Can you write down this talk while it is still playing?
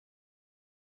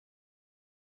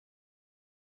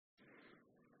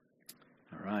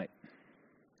right.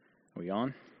 Are we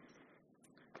on?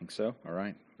 I think so. All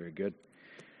right. Very good.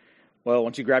 Well, why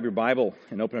don't you grab your Bible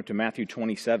and open up to Matthew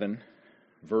 27,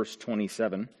 verse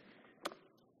 27.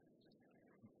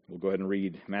 We'll go ahead and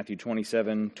read Matthew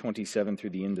 27 through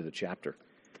the end of the chapter.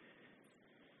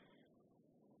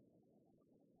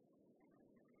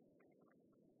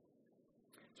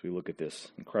 So we look at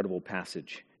this incredible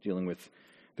passage dealing with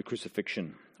the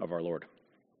crucifixion of our Lord.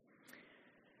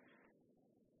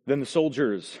 Then the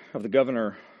soldiers of the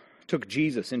governor took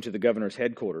Jesus into the governor's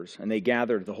headquarters, and they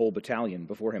gathered the whole battalion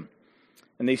before him.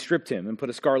 And they stripped him and put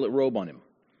a scarlet robe on him.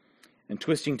 And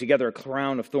twisting together a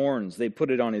crown of thorns, they put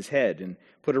it on his head and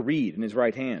put a reed in his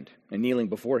right hand. And kneeling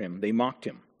before him, they mocked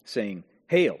him, saying,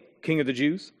 "Hail, King of the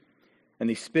Jews!" And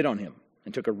they spit on him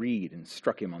and took a reed and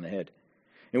struck him on the head.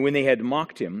 And when they had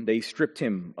mocked him, they stripped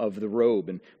him of the robe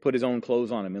and put his own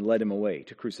clothes on him and led him away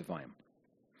to crucify him.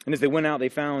 And as they went out, they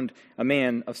found a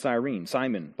man of Cyrene,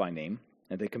 Simon by name,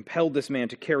 and they compelled this man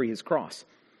to carry his cross.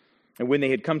 And when they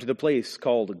had come to the place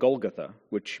called Golgotha,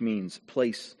 which means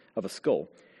place of a skull,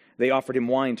 they offered him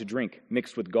wine to drink,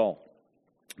 mixed with gall.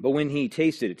 But when he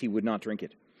tasted it, he would not drink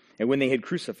it. And when they had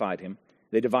crucified him,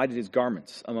 they divided his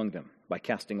garments among them by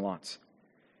casting lots.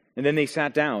 And then they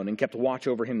sat down and kept watch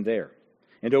over him there.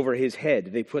 And over his head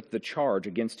they put the charge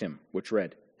against him, which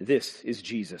read, "This is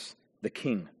Jesus, the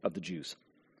King of the Jews."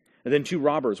 And then 2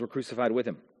 robbers were crucified with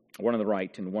him, one on the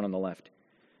right and one on the left.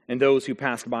 And those who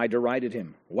passed by derided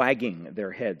him, wagging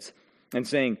their heads, and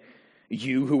saying,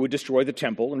 "You who would destroy the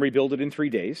temple and rebuild it in 3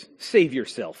 days, save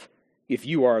yourself. If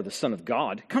you are the Son of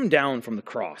God, come down from the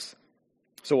cross."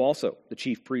 So also the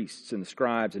chief priests and the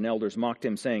scribes and elders mocked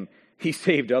him, saying, "He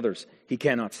saved others. He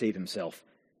cannot save himself.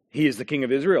 He is the King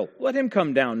of Israel. Let him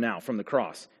come down now from the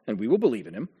cross, and we will believe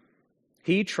in him.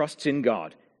 He trusts in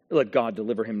God. Let God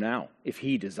deliver him now, if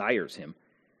he desires him.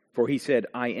 For he said,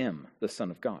 'I am the Son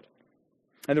of God.'"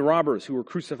 And the robbers who were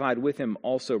crucified with him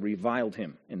also reviled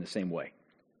him in the same way.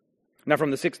 Now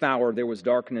from the 6th hour there was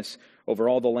darkness over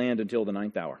all the land until the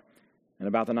 9th hour. And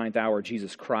about the 9th hour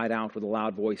Jesus cried out with a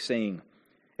loud voice, saying,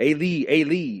 "Eli,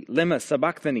 Eli, lema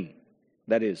sabachthani?"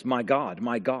 That is, my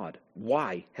God,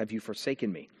 why have you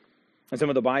forsaken me?" And some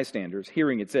of the bystanders,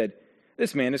 hearing it, said,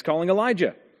 "This man is calling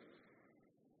Elijah."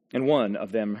 And one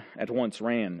of them at once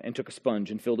ran and took a sponge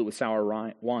and filled it with sour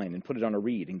wine and put it on a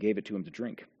reed and gave it to him to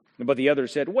drink. But the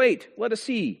others said, "Wait, let us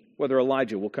see whether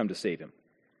Elijah will come to save him."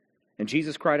 And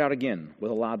Jesus cried out again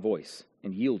with a loud voice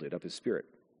and yielded up his spirit.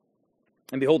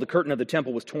 And behold, the curtain of the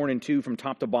temple was torn in two from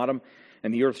top to bottom,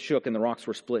 and the earth shook and the rocks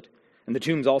were split. And the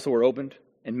tombs also were opened,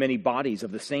 and many bodies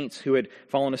of the saints who had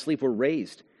fallen asleep were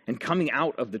raised. And coming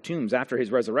out of the tombs after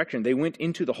his resurrection, they went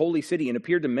into the holy city and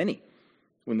appeared to many.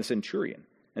 When the centurion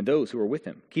and those who were with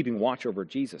him, keeping watch over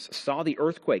Jesus, saw the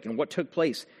earthquake and what took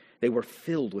place, they were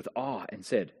filled with awe and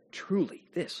said, "Truly,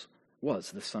 this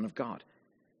was the Son of God."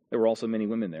 There were also many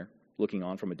women there, looking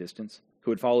on from a distance,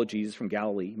 who had followed Jesus from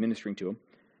Galilee, ministering to him,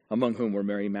 among whom were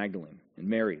Mary Magdalene, and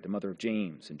Mary, the mother of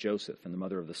James, and Joseph, and the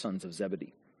mother of the sons of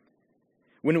Zebedee.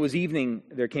 When it was evening,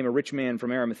 there came a rich man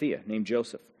from Arimathea, named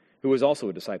Joseph, who was also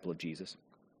a disciple of Jesus.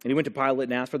 And he went to Pilate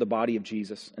and asked for the body of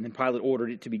Jesus, and then Pilate ordered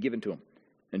it to be given to him.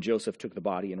 And Joseph took the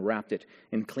body and wrapped it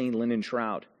in clean linen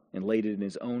shroud and laid it in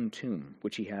his own tomb,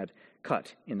 which he had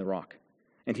cut in the rock.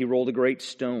 And he rolled a great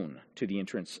stone to the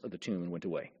entrance of the tomb and went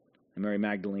away. And Mary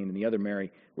Magdalene and the other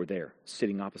Mary were there,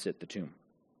 sitting opposite the tomb.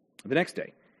 The next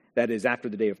day, that is, after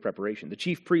the day of preparation, the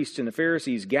chief priests and the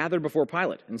Pharisees gathered before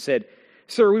Pilate and said,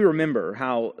 "Sir, we remember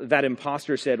how that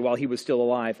impostor said while he was still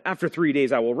alive, 'After 3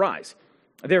 days I will rise.'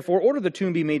 Therefore, order the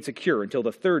tomb be made secure until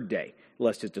the 3rd day,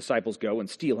 lest his disciples go and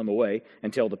steal him away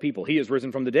and tell the people, 'He is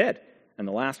risen from the dead,' and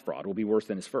the last fraud will be worse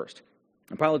than his first."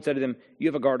 And Pilate said to them, "You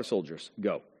have a guard of soldiers.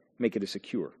 Go, make it as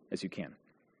secure as you can."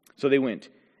 So they went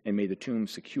and made the tomb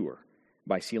secure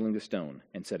by sealing the stone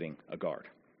and setting a guard.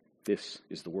 This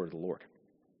is the word of the Lord.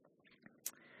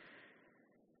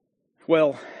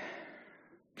 Well,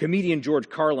 comedian George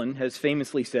Carlin has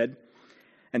famously said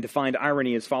and defined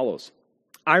irony as follows: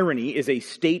 irony is a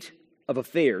state of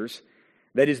affairs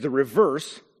that is the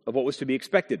reverse of what was to be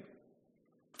expected.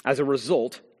 As a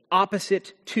result,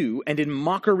 opposite to and in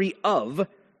mockery of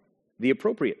the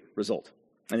appropriate result.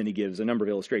 And then he gives a number of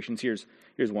illustrations. Here's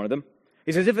one of them.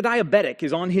 He says, if a diabetic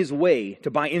is on his way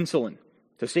to buy insulin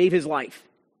to save his life,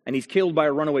 and he's killed by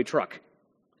a runaway truck,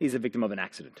 he's the victim of an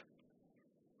accident.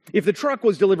 If the truck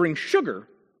was delivering sugar,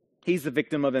 he's the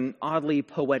victim of an oddly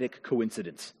poetic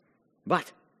coincidence.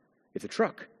 But if the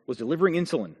truck was delivering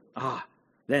insulin,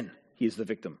 then he is the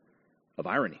victim of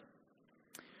irony.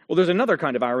 Well, there's another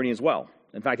kind of irony as well.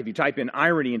 In fact, if you type in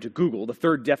irony into Google, the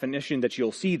third definition that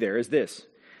you'll see there is this.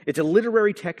 It's a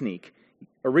literary technique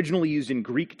originally used in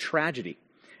Greek tragedy,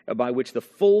 by which the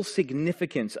full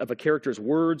significance of a character's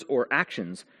words or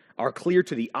actions are clear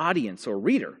to the audience or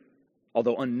reader,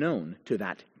 although unknown to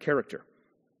that character.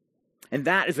 And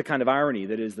that is the kind of irony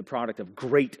that is the product of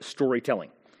great storytelling.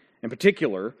 In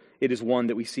particular, it is one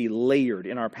that we see layered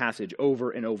in our passage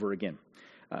over and over again.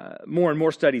 More and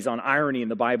more studies on irony in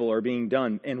the Bible are being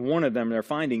done, and one of them they're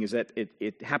finding is that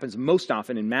it happens most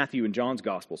often in Matthew and John's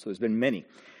Gospel, so there's been many.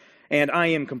 And I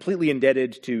am completely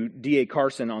indebted to D.A.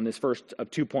 Carson on this first of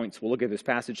 2 points. We'll look at this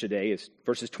passage today. It's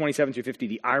verses 27 through 50,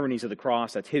 the ironies of the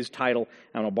cross. That's his title,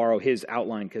 and I'll borrow his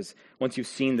outline, because once you've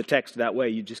seen the text that way,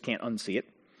 you just can't unsee it.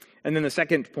 And then the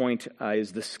second point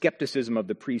is the skepticism of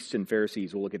the priests and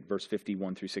Pharisees. We'll look at verse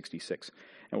 51 through 66.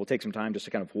 And we'll take some time just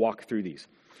to kind of walk through these.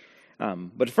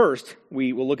 But first,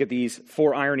 we will look at these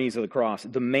 4 ironies of the cross.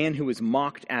 The man who is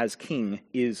mocked as king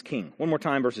is king. One more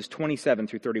time, verses 27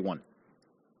 through 31.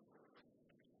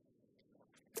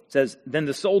 It says, "Then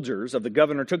the soldiers of the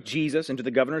governor took Jesus into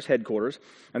the governor's headquarters,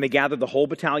 and they gathered the whole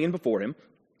battalion before him,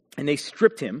 and they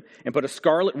stripped him and put a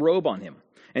scarlet robe on him,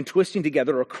 and twisting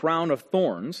together a crown of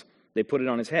thorns, they put it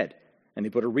on his head, and they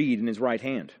put a reed in his right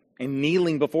hand. And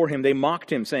kneeling before him, they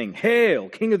mocked him, saying, 'Hail,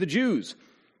 King of the Jews!'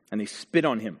 And they spit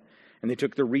on him, and they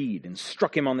took the reed and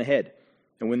struck him on the head.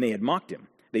 And when they had mocked him,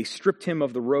 they stripped him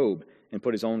of the robe and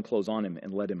put his own clothes on him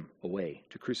and led him away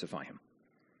to crucify him."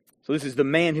 So this is the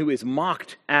man who is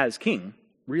mocked as king,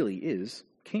 really is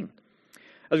king.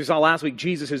 As we saw last week,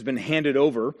 Jesus has been handed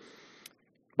over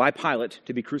by Pilate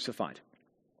to be crucified.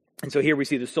 And so here we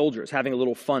see the soldiers having a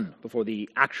little fun before the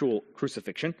actual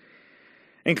crucifixion.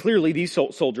 And clearly these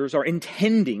soldiers are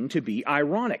intending to be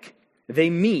ironic. They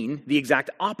mean the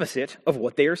exact opposite of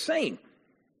what they are saying.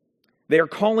 They are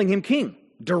calling him king,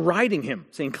 deriding him,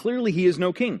 saying clearly he is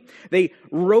no king. They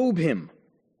robe him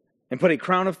and put a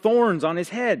crown of thorns on his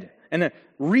head and a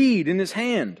reed in his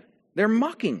hand. They're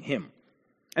mocking him.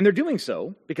 And they're doing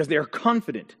so because they are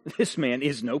confident this man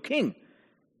is no king.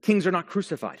 Kings are not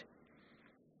crucified.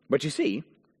 But you see,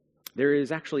 there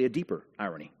is actually a deeper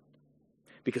irony.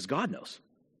 Because God knows,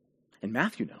 and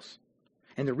Matthew knows,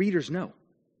 and the readers know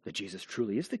that Jesus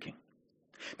truly is the king.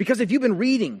 Because if you've been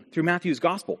reading through Matthew's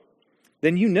gospel,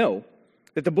 then you know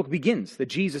that the book begins that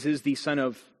Jesus is the son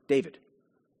of David.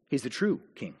 He's the true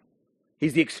king.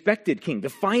 He's the expected king, the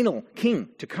final king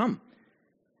to come.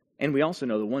 And we also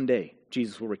know that one day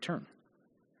Jesus will return.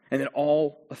 And that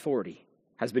all authority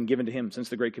has been given to him since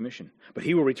the Great Commission. But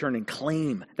he will return and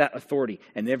claim that authority,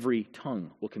 and every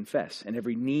tongue will confess, and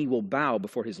every knee will bow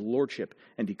before his lordship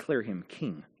and declare him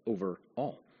king over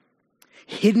all.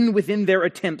 Hidden within their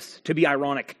attempts to be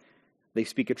ironic, they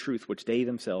speak a truth which they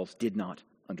themselves did not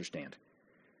understand.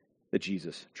 That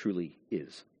Jesus truly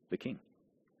is the king.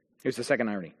 Here's the second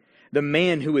irony. The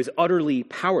man who is utterly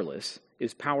powerless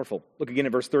is powerful. Look again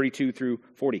at verse 32 through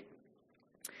 40.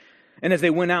 "And as they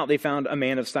went out, they found a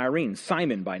man of Cyrene,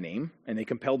 Simon by name, and they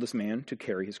compelled this man to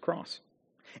carry his cross.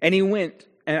 And he went,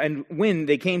 and when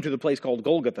they came to the place called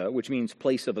Golgotha, which means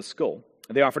place of a skull,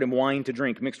 they offered him wine to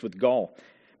drink mixed with gall.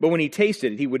 But when he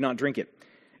tasted it, he would not drink it.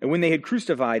 And when they had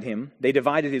crucified him, they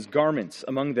divided his garments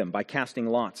among them by casting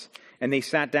lots. And they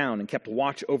sat down and kept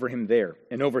watch over him there.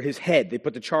 And over his head they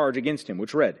put the charge against him,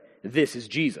 which read, 'This is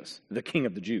Jesus, the King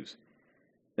of the Jews.'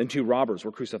 Then 2 robbers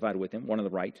were crucified with him, one on the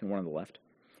right and one on the left.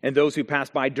 And those who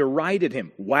passed by derided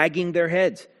him, wagging their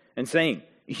heads and saying,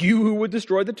 'You who would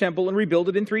destroy the temple and rebuild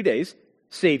it in 3 days,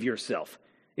 save yourself.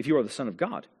 If you are the Son of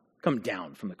God, come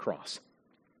down from the cross.'"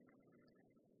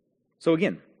 So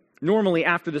again, normally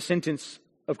after the sentence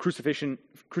of crucifixion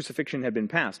had been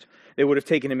passed, they would have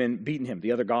taken him and beaten him.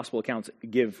 The other gospel accounts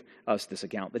give us this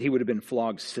account, that he would have been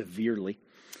flogged severely.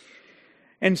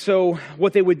 And so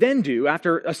what they would then do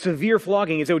after a severe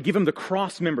flogging is they would give him the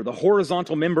cross member, the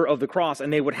horizontal member of the cross,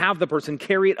 and they would have the person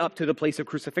carry it up to the place of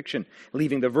crucifixion,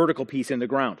 leaving the vertical piece in the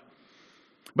ground.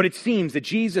 But it seems that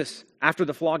Jesus, after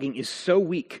the flogging, is so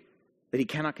weak that he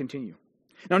cannot continue.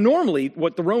 Now, normally,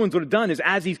 what the Romans would have done is,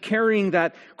 as he's carrying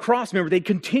that cross member, they'd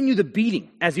continue the beating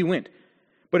as he went.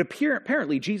 But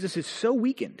apparently, Jesus is so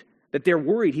weakened that they're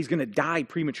worried he's going to die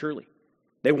prematurely.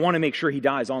 They want to make sure he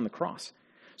dies on the cross.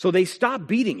 So they stop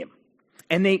beating him,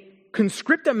 and they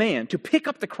conscript a man to pick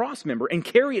up the cross member and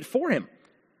carry it for him.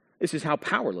 This is how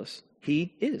powerless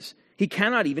he is. He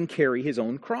cannot even carry his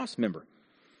own cross member.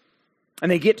 And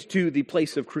they get to the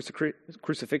place of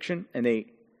crucifixion, and they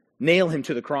nail him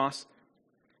to the cross,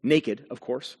 naked, of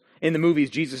course. In the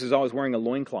movies, Jesus is always wearing a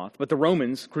loincloth, but the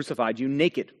Romans crucified you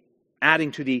naked,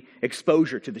 adding to the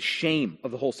exposure, to the shame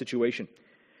of the whole situation.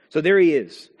 So there he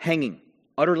is, hanging,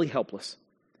 utterly helpless,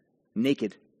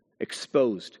 naked,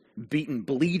 exposed, beaten,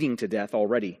 bleeding to death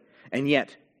already. And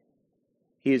yet,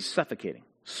 He is suffocating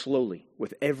slowly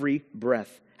with every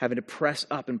breath, having to press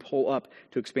up and pull up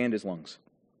to expand his lungs.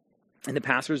 And the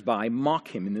passers-by mock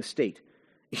him in this state.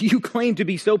 You claim to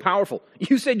be so powerful.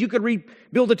 You said you could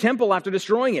rebuild a temple after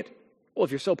destroying it. Well,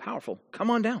 if you're so powerful, come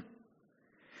on down.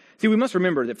 See, we must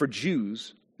remember that for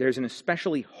Jews, there's an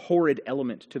especially horrid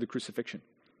element to the crucifixion.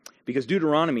 Because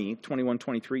Deuteronomy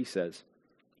 21:23 says,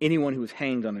 anyone who is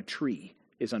hanged on a tree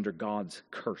is under God's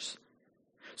curse.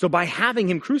 So by having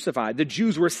him crucified, the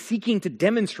Jews were seeking to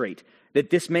demonstrate that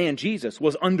this man, Jesus,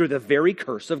 was under the very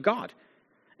curse of God.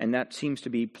 And that seems to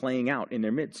be playing out in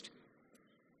their midst.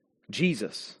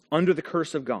 Jesus, under the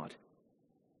curse of God,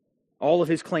 all of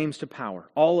his claims to power,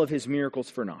 all of his miracles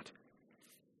for naught.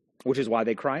 Which is why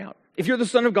they cry out, if you're the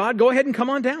Son of God, go ahead and come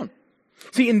on down.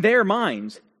 See, in their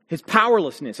minds, his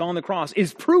powerlessness on the cross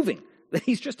is proving that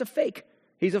he's just a fake.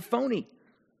 He's a phony.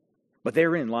 But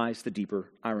therein lies the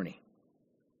deeper irony.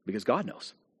 Because God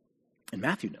knows, and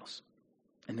Matthew knows,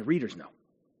 and the readers know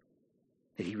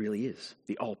that he really is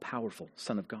the all-powerful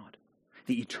Son of God,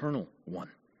 the eternal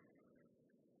one.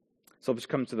 So this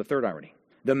comes to the third irony.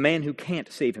 The man who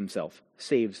can't save himself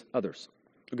saves others.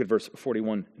 Look at verse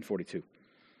 41 and 42.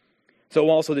 So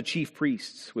also the chief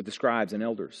priests with the scribes and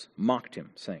elders mocked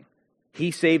him, saying, he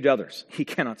saved others. He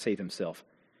cannot save himself.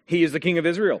 He is the King of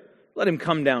Israel. Let him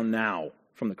come down now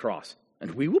from the cross,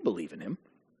 and we will believe in him.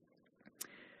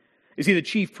 You see, the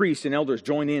chief priests and elders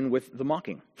join in with the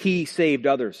mocking. He saved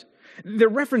others. They're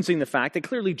referencing the fact that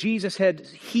clearly Jesus had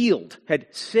healed, had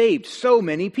saved so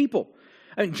many people.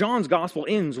 And John's gospel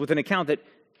ends with an account that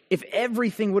if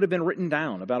everything would have been written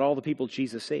down about all the people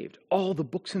Jesus saved, all the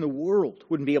books in the world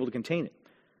wouldn't be able to contain it.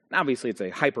 Now, obviously, it's a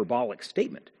hyperbolic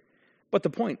statement, but the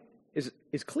point is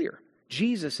clear.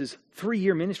 Jesus'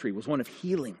 3-year ministry was one of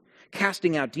healing,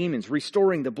 casting out demons,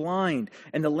 restoring the blind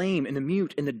and the lame and the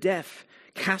mute and the deaf,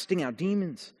 casting out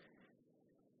demons.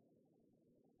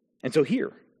 And so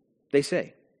here they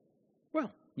say,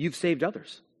 well, you've saved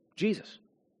others. Jesus,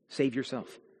 save yourself.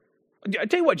 I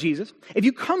tell you what, Jesus, if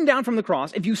you come down from the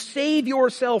cross, if you save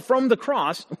yourself from the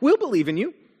cross, we'll believe in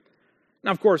you.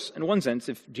 Now, of course, in one sense,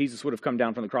 if Jesus would have come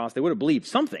down from the cross, they would have believed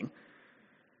something.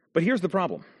 But here's the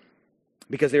problem,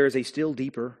 because there is a still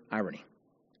deeper irony.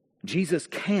 Jesus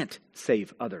can't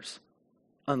save others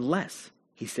unless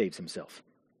he saves himself.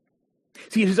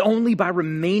 See, it is only by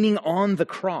remaining on the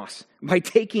cross, by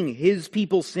taking his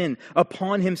people's sin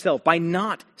upon himself, by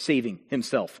not saving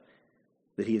himself,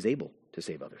 that he is able to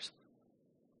save others.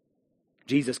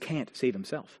 Jesus can't save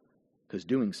himself, because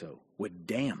doing so would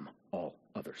damn all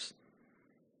others.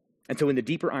 And so in the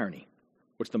deeper irony,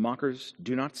 which the mockers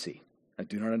do not see and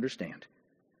do not understand,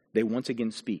 they once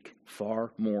again speak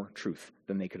far more truth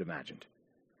than they could have imagined.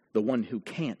 The one who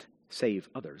can't save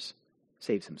others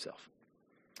saves himself.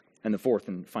 And the fourth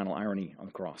and final irony on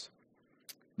the cross.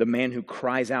 The man who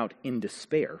cries out in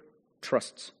despair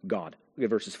trusts God. Look at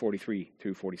verses 43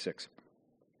 through 46.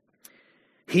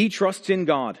 He trusts in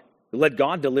God. Let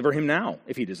God deliver him now,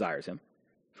 if he desires him.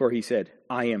 For he said,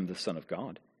 I am the Son of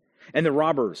God. And the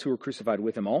robbers who were crucified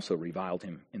with him also reviled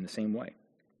him in the same way.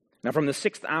 Now from the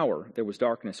 6th hour there was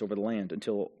darkness over the land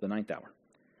until the 9th hour.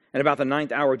 And about the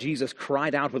 9th hour Jesus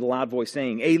cried out with a loud voice,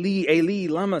 saying, Eli,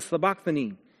 Eli, lama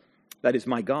sabachthani. That is,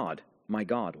 my God,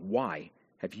 why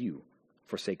have you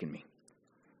forsaken me?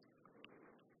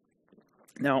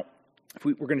 Now, if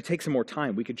we're going to take some more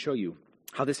time, we could show you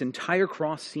how this entire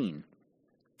cross scene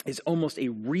is almost a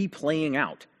replaying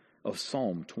out of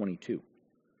Psalm 22.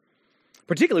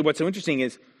 Particularly what's so interesting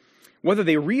is, whether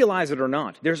they realize it or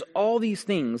not, there's all these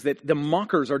things that the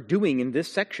mockers are doing in this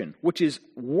section, which is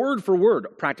word for word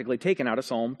practically taken out of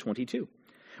Psalm 22,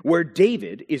 where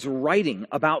David is writing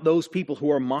about those people who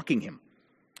are mocking him.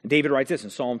 David writes this in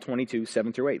Psalm 22,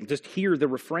 7 through 8. Just hear the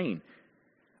refrain.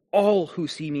 All who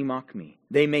see me mock me.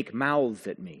 They make mouths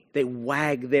at me. They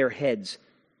wag their heads.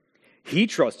 He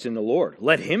trusts in the Lord.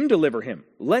 Let him deliver him.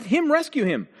 Let him rescue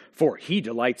him, for he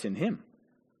delights in him.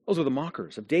 Those are the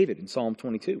mockers of David in Psalm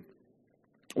 22.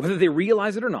 Whether they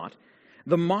realize it or not,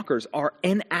 the mockers are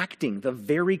enacting the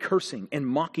very cursing and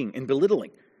mocking and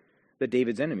belittling that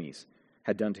David's enemies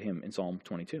had done to him in Psalm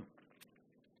 22.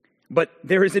 But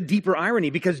there is a deeper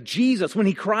irony, because Jesus, when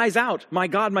he cries out, my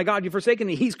God, you've forsaken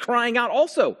me, he's crying out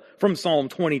also from Psalm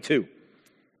 22.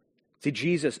 See,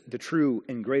 Jesus, the true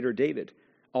and greater David,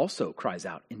 also cries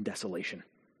out in desolation.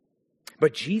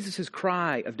 But Jesus'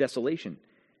 cry of desolation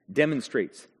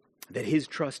demonstrates that his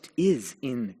trust is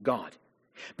in God.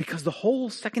 Because the whole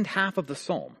second half of the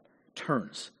psalm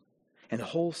turns, and the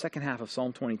whole second half of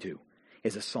Psalm 22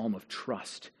 is a psalm of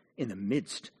trust in the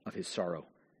midst of his sorrow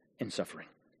and suffering.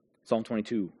 Psalm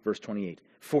 22, verse 28,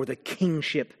 for the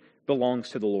kingship belongs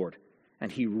to the Lord,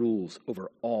 and he rules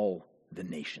over all the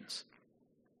nations.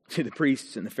 See, the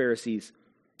priests and the Pharisees,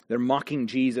 they're mocking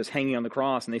Jesus hanging on the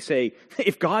cross, and they say,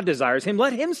 if God desires him,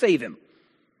 let him save him.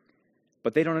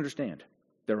 But they don't understand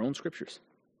their own scriptures.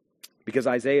 Because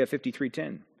Isaiah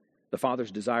 53:10, the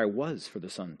Father's desire was for the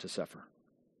Son to suffer.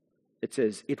 It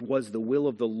says, it was the will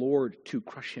of the Lord to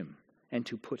crush him and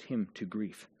to put him to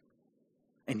grief.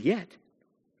 And yet,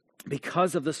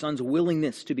 because of the Son's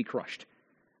willingness to be crushed,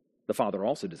 the Father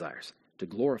also desires to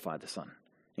glorify the Son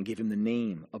and give him the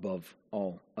name above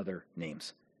all other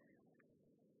names.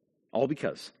 All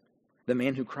because the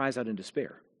man who cries out in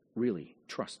despair really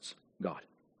trusts God.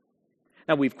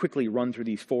 Now, we've quickly run through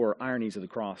these 4 ironies of the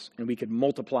cross, and we could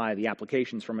multiply the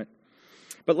applications from it.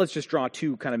 But let's just draw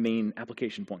 2 kind of main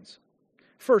application points.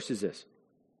 First is this.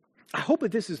 I hope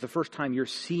that this is the first time you're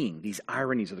seeing these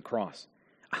ironies of the cross.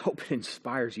 I hope it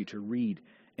inspires you to read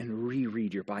and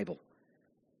reread your Bible.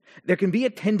 There can be a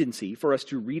tendency for us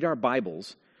to read our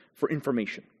Bibles for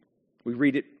information. We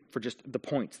read it for just the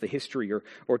points, the history,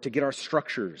 or to get our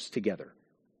structures together.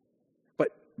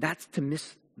 But that's to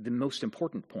miss the most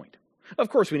important point. Of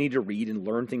course, we need to read and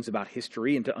learn things about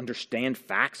history and to understand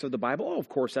facts of the Bible. Oh, of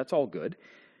course, that's all good.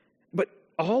 But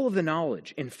all of the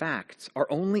knowledge and facts are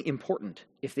only important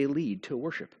if they lead to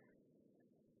worship.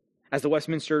 As the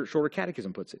Westminster Shorter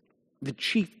Catechism puts it, the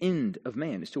chief end of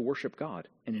man is to worship God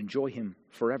and enjoy him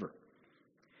forever.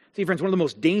 See, friends, one of the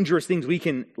most dangerous things we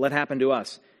can let happen to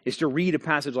us is to read a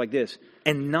passage like this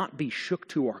and not be shook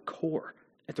to our core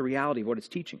at the reality of what it's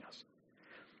teaching us.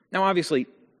 Now, obviously,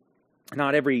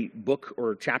 not every book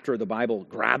or chapter of the Bible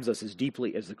grabs us as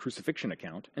deeply as the crucifixion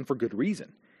account, and for good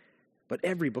reason. But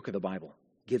every book of the Bible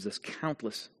gives us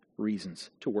countless reasons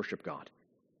to worship God.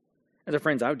 And so,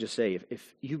 friends, I would just say,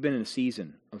 if you've been in a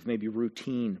season of maybe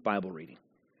routine Bible reading,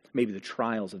 maybe the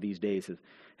trials of these days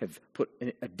have put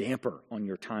a damper on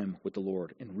your time with the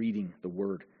Lord and reading the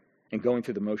Word and going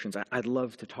through the motions, I'd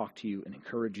love to talk to you and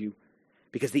encourage you,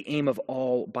 because the aim of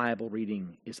all Bible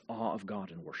reading is awe of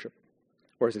God and worship.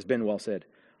 Or as has been well said,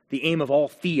 the aim of all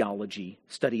theology,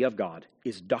 study of God,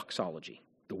 is doxology,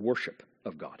 the worship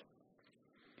of God.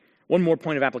 One more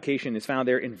point of application is found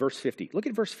there in verse 50. Look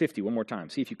at verse 50 one more time.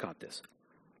 See if you caught this.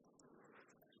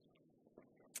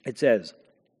 It says,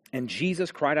 and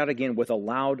Jesus cried out again with a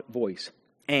loud voice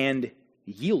and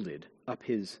yielded up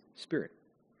his spirit.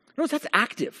 Notice that's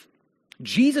active.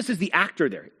 Jesus is the actor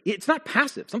there. It's not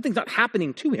passive. Something's not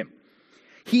happening to him.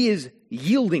 He is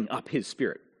yielding up his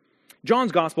spirit.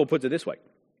 John's gospel puts it this way.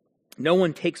 No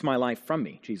one takes my life from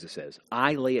me, Jesus says.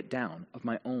 I lay it down of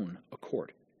my own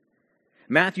accord.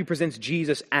 Matthew presents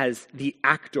Jesus as the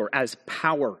actor, as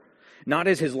power, not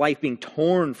as his life being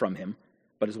torn from him,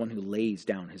 but as one who lays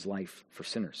down his life for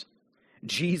sinners.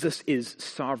 Jesus is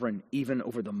sovereign even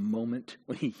over the moment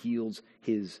when he yields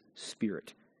his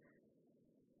spirit,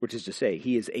 which is to say,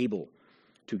 he is able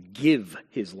to give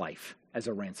his life as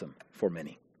a ransom for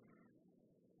many.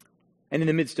 And in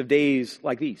the midst of days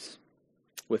like these,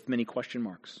 with many question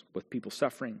marks, with people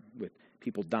suffering, with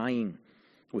people dying,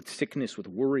 with sickness, with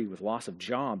worry, with loss of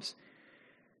jobs,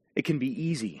 it can be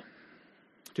easy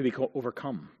to be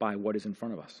overcome by what is in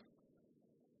front of us.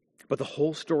 But the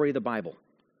whole story of the Bible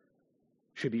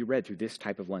should be read through this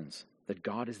type of lens, that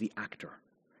God is the actor,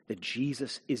 that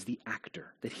Jesus is the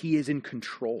actor, that he is in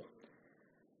control.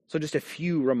 So just a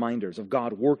few reminders of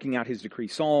God working out his decree.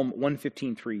 Psalm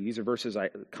 115:3. These are verses I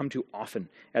come to often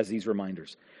as these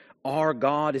reminders. Our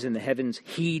God is in the heavens.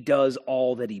 He does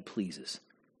all that he pleases.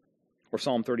 Or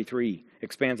Psalm 33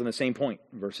 expands on the same point,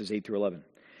 verses 8 through 11.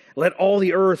 Let all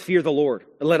the earth fear the Lord.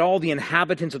 Let all the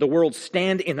inhabitants of the world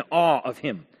stand in awe of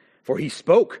him. For he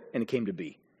spoke, and it came to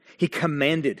be. He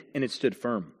commanded, and it stood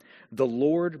firm. The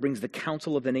Lord brings the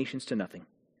counsel of the nations to nothing.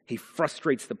 He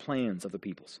frustrates the plans of the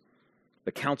peoples.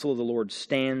 The counsel of the Lord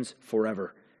stands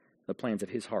forever, the plans of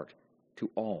his heart to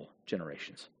all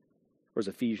generations. Or as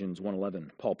Ephesians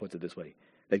 1:11, Paul puts it this way,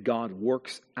 that God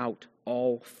works out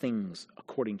all things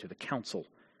according to the counsel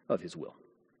of his will.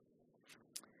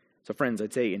 So friends,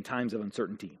 I'd say in times of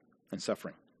uncertainty and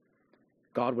suffering,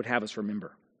 God would have us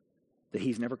remember that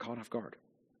he's never caught off guard.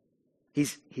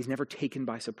 He's never taken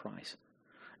by surprise.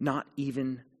 Not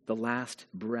even the last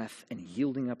breath and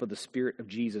yielding up of the Spirit of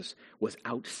Jesus was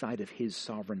outside of his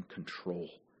sovereign control.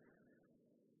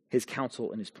 His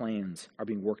counsel and his plans are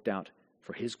being worked out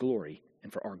for his glory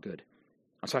and for our good.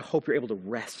 And so I hope you're able to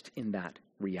rest in that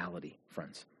reality,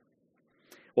 friends.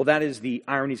 Well, that is the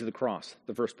ironies of the cross,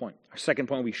 the first point. Our second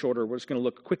point will be shorter. We're just going to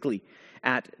look quickly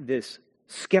at this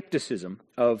skepticism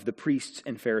of the priests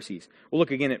and Pharisees. We'll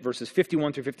look again at verses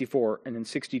 51 through 54 and then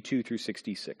 62 through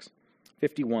 66.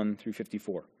 51 through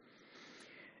 54.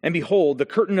 And behold, the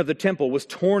curtain of the temple was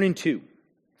torn in two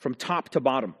from top to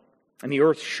bottom, and the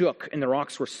earth shook, and the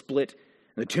rocks were split,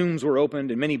 and the tombs were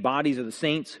opened, and many bodies of the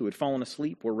saints who had fallen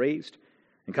asleep were raised.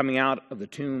 And coming out of the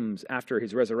tombs after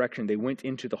his resurrection, they went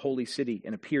into the holy city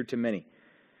and appeared to many.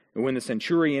 And when the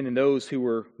centurion and those who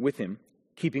were with him,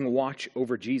 keeping watch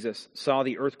over Jesus, saw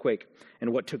the earthquake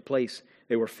and what took place,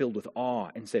 they were filled with awe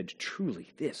and said,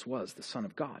 "Truly, this was the Son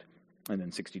of God." And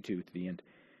then 62 to the end.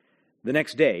 The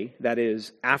next day, that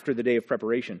is, after the day of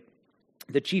preparation,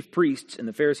 the chief priests and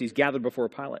the Pharisees gathered before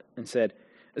Pilate and said,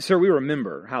 "Sir, we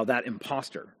remember how that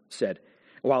impostor said,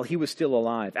 while he was still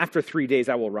alive, 'After 3 days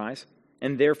I will rise,'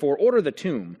 and therefore order the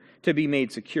tomb to be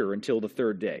made secure until the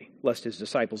third day, lest his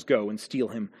disciples go and steal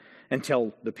him and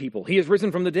tell the people, 'He has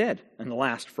risen from the dead,' and the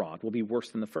last fraud will be worse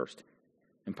than the first."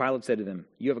 And Pilate said to them,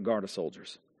 "You have a guard of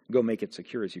soldiers. Go make it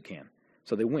secure as you can."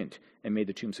 So they went and made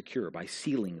the tomb secure by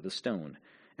sealing the stone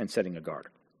and setting a guard.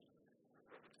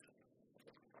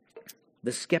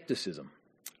 The skepticism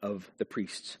of the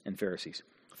priests and Pharisees.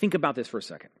 Think about this for a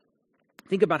second.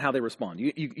 Think about how they respond.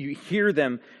 You hear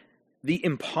them, the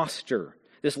imposter.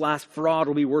 This last fraud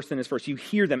will be worse than his first. You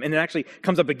hear them, and it actually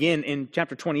comes up again in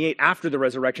chapter 28 after the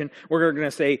resurrection. We're going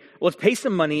to say, let's pay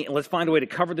some money and let's find a way to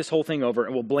cover this whole thing over,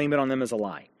 and we'll blame it on them as a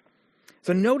lie.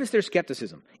 So notice their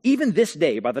skepticism. Even this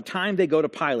day, by the time they go to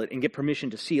Pilate and get permission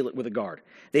to seal it with a guard,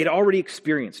 they had already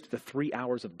experienced the 3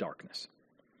 hours of darkness.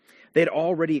 They had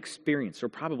already experienced, or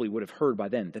probably would have heard by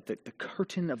then, that the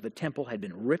curtain of the temple had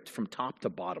been ripped from top to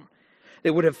bottom.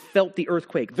 They would have felt the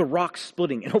earthquake, the rocks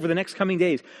splitting, and over the next coming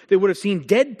days, they would have seen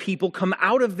dead people come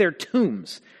out of their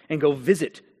tombs and go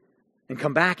visit and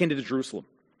come back into Jerusalem.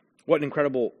 What an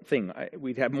incredible thing.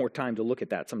 We'd have more time to look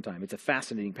at that sometime. It's a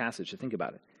fascinating passage to think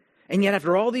about it. And yet,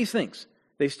 after all these things,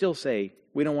 they still say,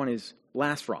 we don't want his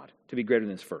last fraud to be greater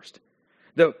than his first.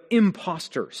 The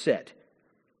impostor said.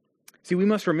 See, we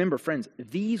must remember, friends,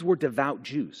 these were devout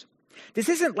Jews. This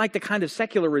isn't like the kind of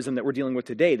secularism that we're dealing with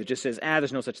today that just says,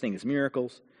 there's no such thing as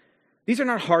miracles. These are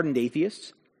not hardened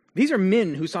atheists. These are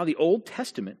men who saw the Old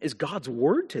Testament as God's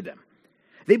word to them.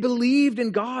 They believed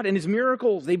in God and his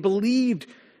miracles. They believed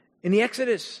in the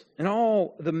Exodus and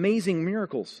all the amazing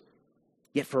miracles.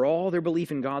 Yet for all their belief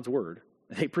in God's word,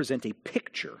 they present a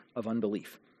picture of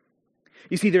unbelief.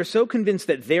 You see, they're so convinced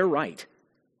that they're right,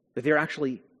 that they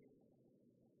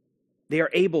are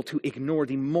able to ignore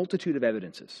the multitude of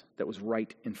evidences that was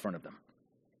right in front of them.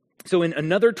 So in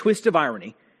another twist of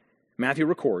irony, Matthew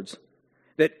records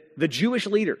that the Jewish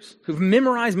leaders who've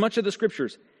memorized much of the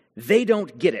scriptures, they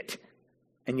don't get it.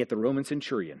 And yet the Roman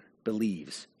centurion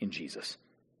believes in Jesus.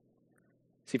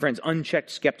 See, friends, unchecked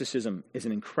skepticism is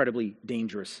an incredibly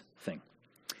dangerous thing.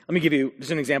 Let me give you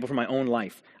just an example from my own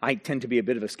life. I tend to be a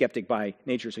bit of a skeptic by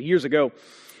nature. So years ago,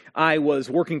 I was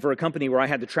working for a company where I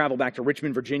had to travel back to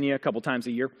Richmond, Virginia a couple times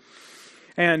a year.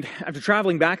 And after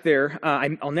traveling back there,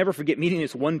 I'll never forget meeting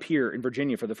this one peer in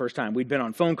Virginia for the first time. We'd been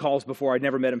on phone calls before. I'd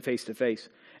never met him face to face.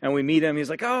 And we meet him. He's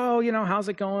like, how's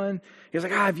it going? He's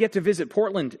like, I've yet to visit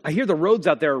Portland. I hear the roads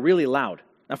out there are really loud.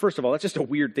 Now, first of all, that's just a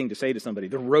weird thing to say to somebody.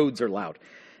 The roads are loud.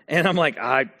 And I'm like,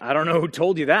 I don't know who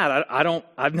told you that.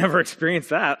 I've never experienced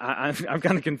that. I'm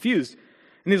kind of confused.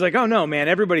 And he's like, oh no, man,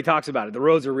 everybody talks about it. The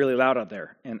roads are really loud out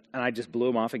there. And I just blew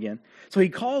him off again. So he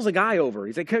calls a guy over.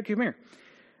 He's like, come here.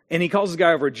 And he calls this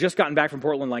guy over, just gotten back from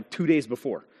Portland like 2 days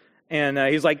before. And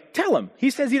he's like, tell him. He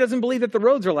says he doesn't believe that the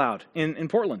roads are loud in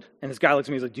Portland. And this guy looks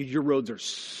at me, he's like, dude, your roads are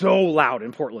so loud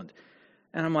in Portland.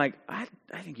 And I'm like, I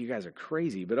think you guys are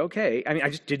crazy, but okay. I mean, I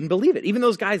just didn't believe it. Even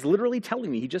those guys literally telling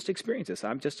me he just experienced this.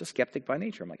 I'm just a skeptic by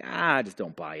nature. I'm like, I just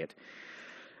don't buy it.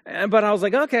 But I was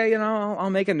like, okay, I'll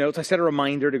make a note. So I set a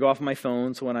reminder to go off on my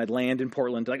phone. So when I'd land in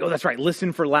Portland, like, oh, that's right,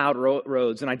 listen for loud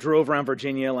roads. And I drove around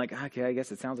Virginia like, okay, I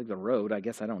guess it sounds like the road. I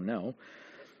guess I don't know.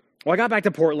 Well, I got back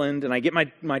to Portland, and I get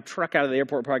my truck out of the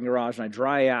airport parking garage, and I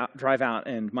drive out,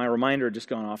 and my reminder had just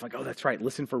gone off, like, oh, that's right,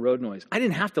 listen for road noise. I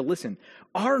didn't have to listen.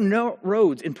 Our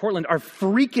roads in Portland are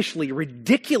freakishly,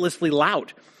 ridiculously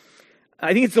loud.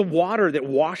 I think it's the water that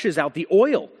washes out the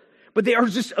oil. But they are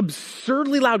just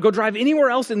absurdly loud. Go drive anywhere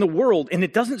else in the world, and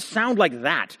it doesn't sound like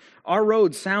that. Our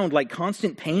roads sound like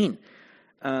constant pain.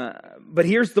 But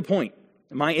here's the point.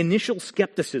 My initial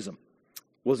skepticism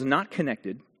was not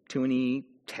connected to any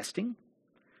testing.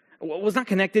 Was not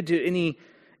connected to any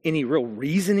real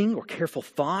reasoning or careful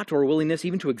thought or willingness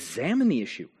even to examine the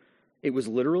issue. It was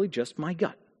literally just my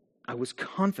gut. I was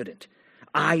confident.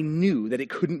 I knew that it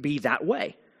couldn't be that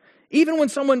way. Even when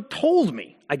someone told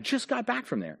me, I just got back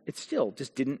from there, it still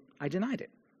just I denied it.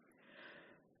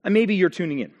 And maybe you're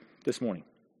tuning in this morning.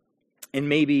 And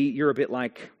maybe you're a bit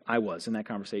like I was in that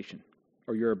conversation.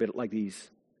 Or you're a bit like these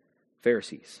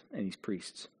Pharisees and these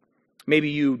priests. Maybe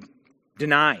you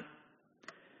deny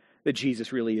that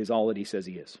Jesus really is all that he says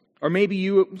he is. Or maybe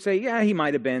you say, yeah, he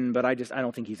might have been, but I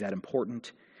don't think he's that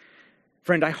important.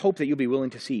 Friend, I hope that you'll be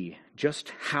willing to see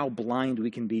just how blind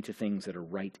we can be to things that are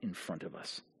right in front of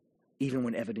us, even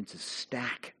when evidence is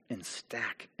stack and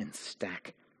stack and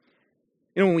stack.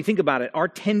 You know, when we think about it, our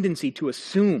tendency to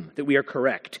assume that we are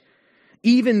correct,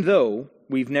 even though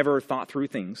we've never thought through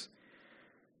things,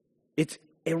 it's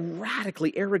a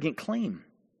radically arrogant claim,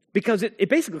 because it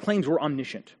basically claims we're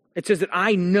omniscient. It says that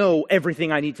I know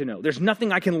everything I need to know. There's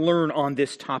nothing I can learn on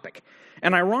this topic.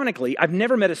 And ironically, I've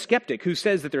never met a skeptic who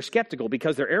says that they're skeptical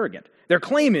because they're arrogant. Their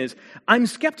claim is, I'm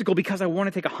skeptical because I want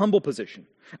to take a humble position.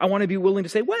 I want to be willing to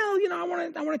say, well, you know, I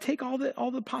want to take all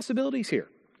the possibilities here.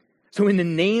 So in the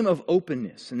name of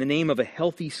openness, in the name of a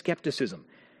healthy skepticism,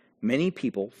 many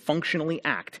people functionally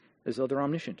act as though they're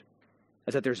omniscient,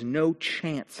 as that there's no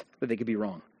chance that they could be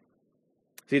wrong.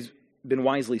 See, it's been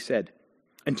wisely said,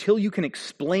 until you can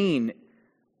explain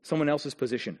someone else's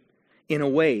position in a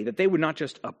way that they would not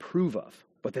just approve of,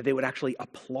 but that they would actually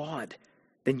applaud,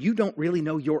 then you don't really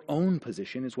know your own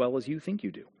position as well as you think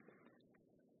you do.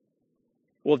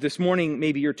 Well, this morning,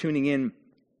 maybe you're tuning in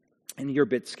and you're a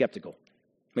bit skeptical.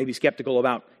 Maybe skeptical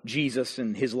about Jesus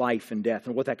and his life and death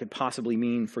and what that could possibly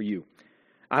mean for you.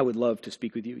 I would love to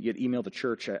speak with you. You'd email the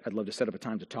church. I'd love to set up a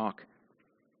time to talk.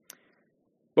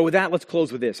 But with that, let's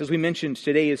close with this. As we mentioned,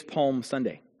 today is Palm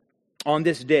Sunday. On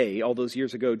this day, all those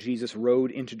years ago, Jesus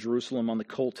rode into Jerusalem on the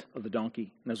colt of the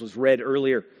donkey. And as was read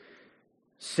earlier,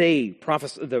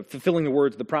 fulfilling the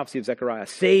words of the prophecy of Zechariah,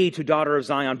 say to daughter of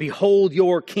Zion, behold,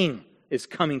 your king is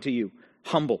coming to you,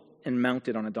 humble and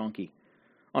mounted on a donkey,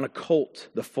 on a colt,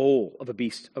 the foal of a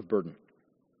beast of burden.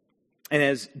 And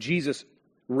as Jesus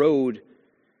rode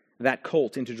that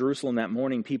colt into Jerusalem that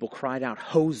morning, people cried out,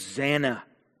 Hosanna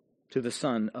to the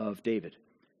Son of David,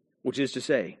 which is to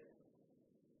say,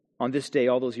 on this day,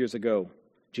 all those years ago,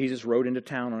 Jesus rode into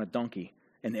town on a donkey,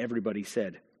 and everybody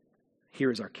said,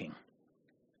 here is our king.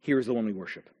 Here is the one we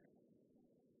worship.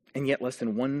 And yet, less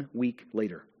than 1 week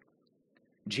later,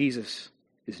 Jesus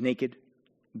is naked,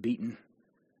 beaten,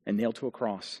 and nailed to a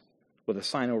cross with a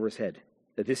sign over his head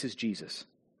that this is Jesus,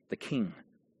 the King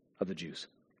of the Jews.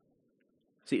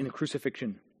 See, in the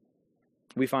crucifixion,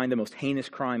 we find the most heinous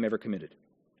crime ever committed.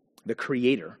 The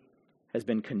Creator has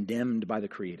been condemned by the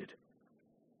created.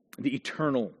 The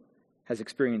eternal has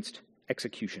experienced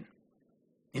execution.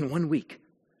 In 1 week,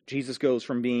 Jesus goes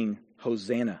from being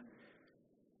Hosanna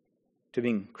to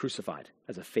being crucified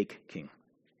as a fake king.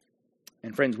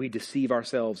 And friends, we deceive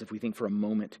ourselves if we think for a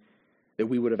moment that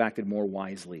we would have acted more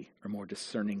wisely or more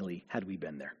discerningly had we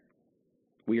been there.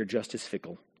 We are just as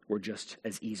fickle. We're just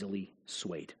as easily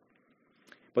swayed.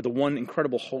 But the one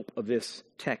incredible hope of this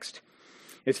text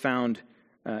is found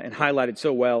and highlighted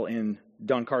so well in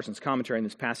Don Carson's commentary on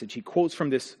this passage. He quotes from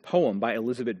this poem by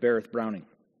Elizabeth Barrett Browning.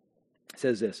 It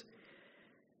says this,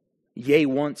 yea,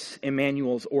 once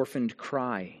Emmanuel's orphaned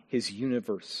cry his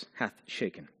universe hath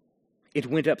shaken. It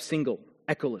went up single,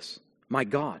 echoless, my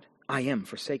God, I am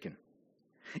forsaken.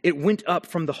 It went up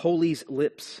from the Holy's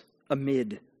lips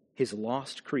amid his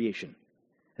lost creation,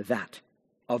 that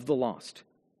of the lost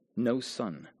no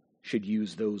son should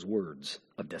use those words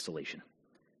of desolation.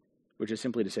 Which is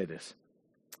simply to say this,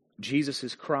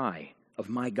 Jesus' cry of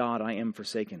my God, I am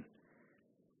forsaken,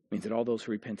 means that all those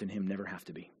who repent in him never have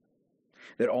to be.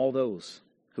 That all those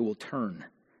who will turn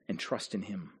and trust in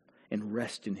him and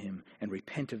rest in him and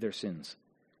repent of their sins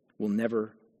will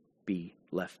never be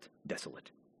left desolate,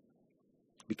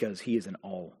 because he is an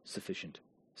all-sufficient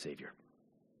Savior.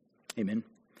 Amen.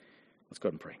 Let's go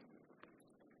ahead and pray.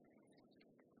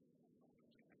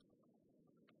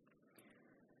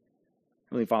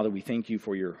 Heavenly Father, we thank you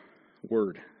for your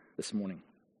word this morning,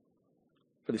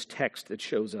 for this text that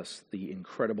shows us the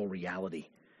incredible reality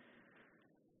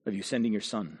of you sending your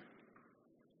Son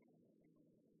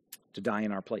to die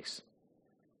in our place.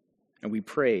 And we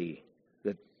pray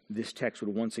that this text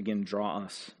would once again draw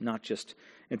us not just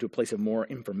into a place of more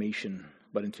information,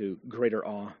 but into greater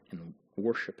awe and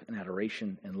worship and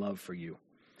adoration and love for you.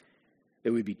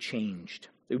 That we'd be changed,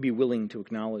 that we'd be willing to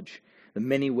acknowledge the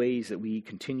many ways that we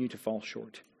continue to fall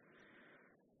short,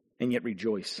 and yet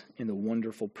rejoice in the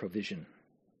wonderful provision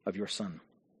of your Son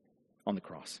on the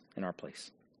cross in our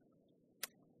place.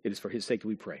 It is for his sake that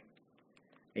we pray.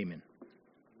 Amen.